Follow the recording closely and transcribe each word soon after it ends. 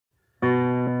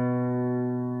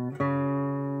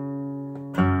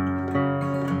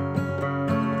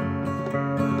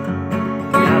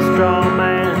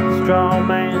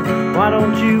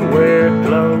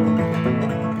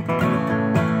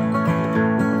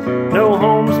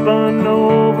homespun, no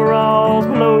overalls,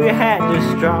 below your hat just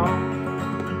straw.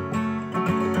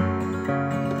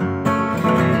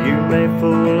 You may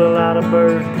fool a lot of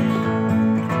birds,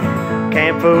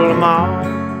 can't fool them all.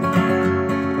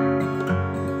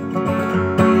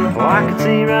 Oh, I can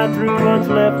see right through what's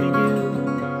left of you.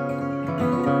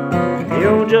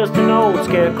 You're just an old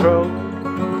scarecrow.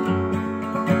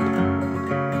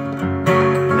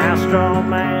 Now straw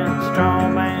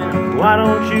man, why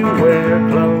don't you wear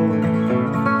clothes?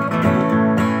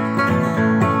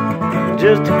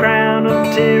 Just a crown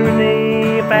of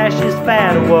tyranny, a fascist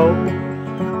fad of woe.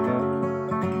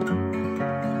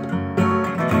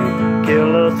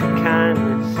 Kill us with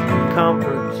kindness,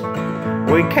 comforts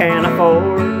we can't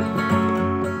afford.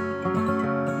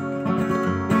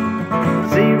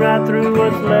 See right through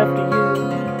what's left of you.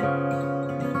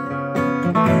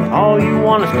 All you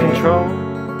want is control.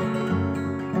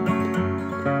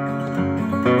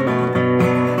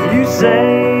 You say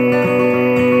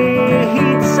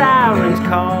heed the sirens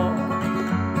call,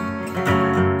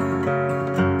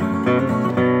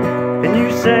 and you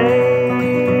say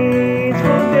it's for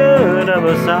the good of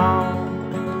us all.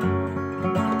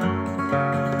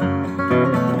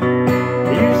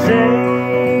 You say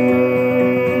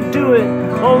do it,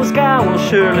 or the sky will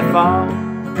surely fall.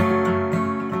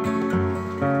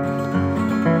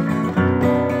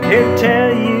 Here to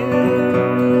tell you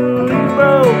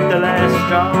broke the last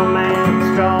straw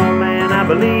man, I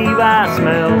believe I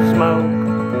smell smoke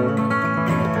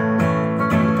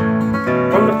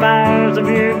from the fires of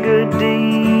your good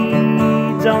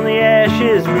deeds. On the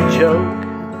ashes we choke.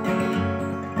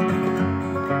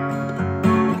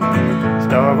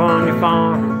 Starve on your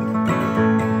farm,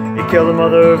 you kill the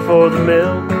mother for the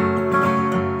milk.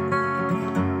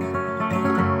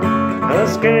 A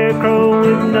scarecrow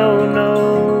with no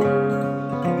nose.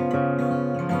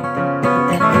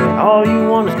 All you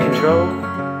want is control.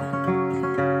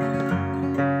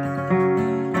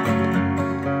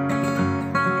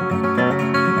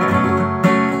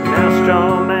 Now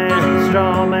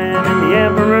straw man in the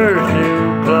emperor's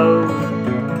new clothes.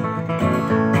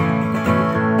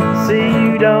 See,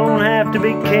 you don't have to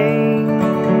be king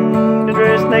to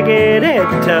dress naked head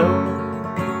to toe.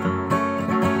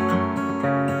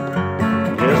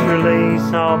 Just release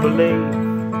all belief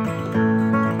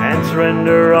and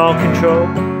surrender all control.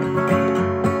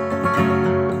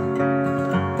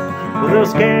 Well, they'll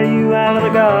scare you out of the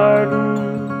garden,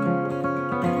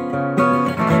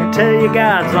 tell you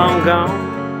God's long gone.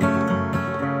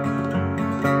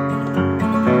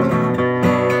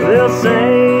 They'll say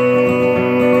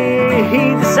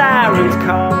heed the sirens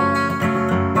call,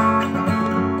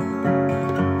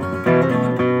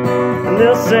 and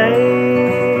they'll say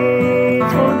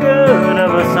it's for the good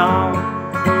of us all.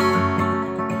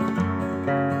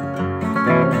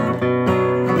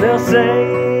 They'll say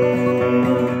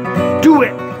do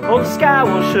it, or the sky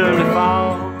will surely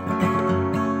fall.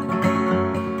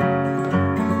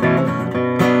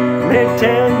 They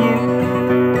tell you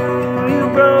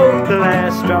broke the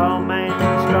last straw man,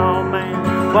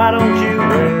 why don't you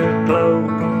wear clothes?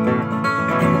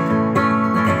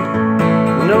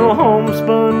 No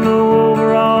homespun, no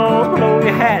overalls, below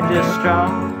your hat just straw.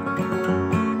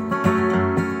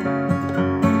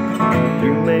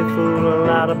 You may fool a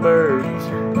lot of birds,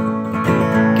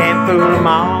 can't fool them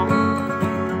all.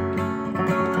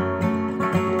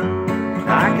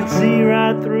 I can see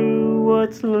right through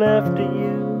what's left of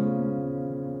you.